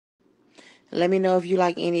Let me know if you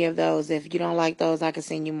like any of those. If you don't like those, I can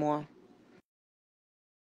send you more.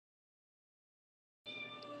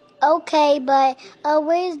 Okay, but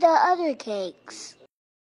where's the other cakes?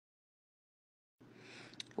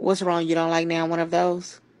 What's wrong? You don't like now one of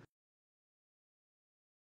those?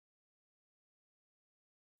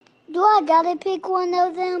 Do I gotta pick one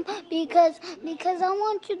of them? Because I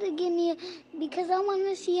want you to give me because I want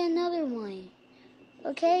to see another one.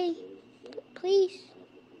 Okay, please.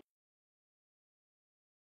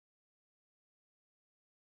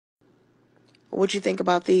 What you think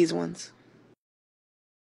about these ones?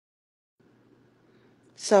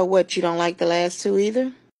 So what, you don't like the last two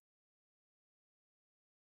either?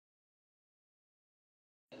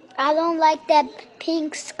 I don't like that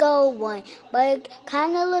pink skull one, but it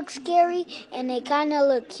kind of looks scary and it kind of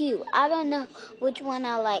look cute. I don't know which one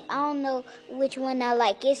I like. I don't know which one I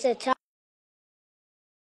like. It's a top.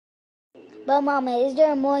 But Mama, is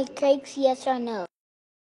there more cakes? Yes or no?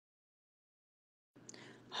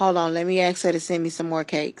 Hold on, let me ask her to send me some more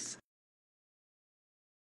cakes.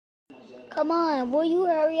 Come on, will you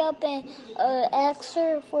hurry up and ask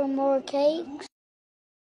her for more cakes?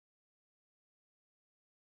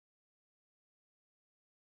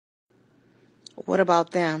 What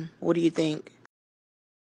about them? What do you think?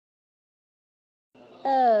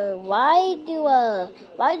 Why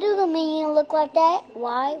do the minion look like that?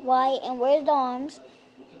 Why, and where's the arms?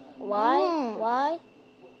 Why?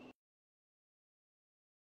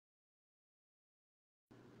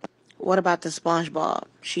 What about the SpongeBob?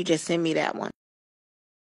 She just sent me that one.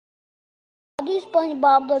 Why do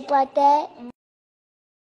SpongeBob look like that?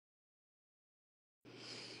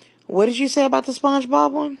 What did you say about the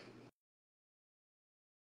SpongeBob one?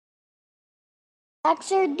 Ask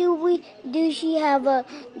her, do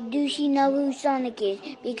she know who Sonic is?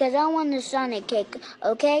 Because I want a Sonic cake,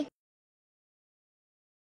 okay?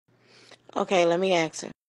 Okay, let me ask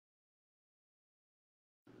her.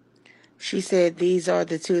 She said these are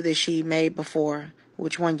the two that she made before.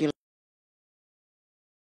 Which one you like?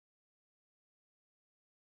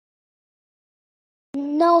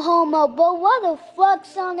 No homo, but why the fuck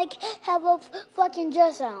Sonic have a fucking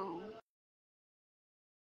dress on?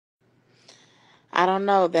 I don't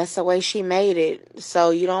know. That's the way she made it. So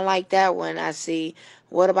you don't like that one, I see.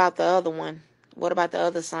 What about the other one? What about the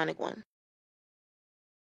other Sonic one?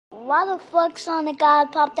 Why the fuck Sonic eyes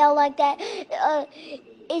popped out like that?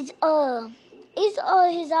 Is his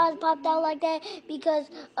eyes popped out like that because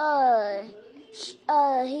he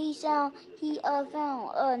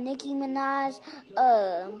found Nicki Minaj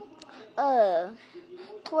uh uh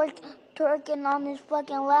twerking on his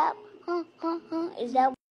fucking lap? Huh? Is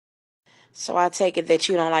that? So I take it that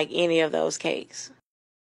you don't like any of those cakes.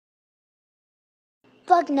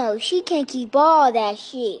 Fuck no, she can't keep all that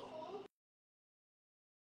shit.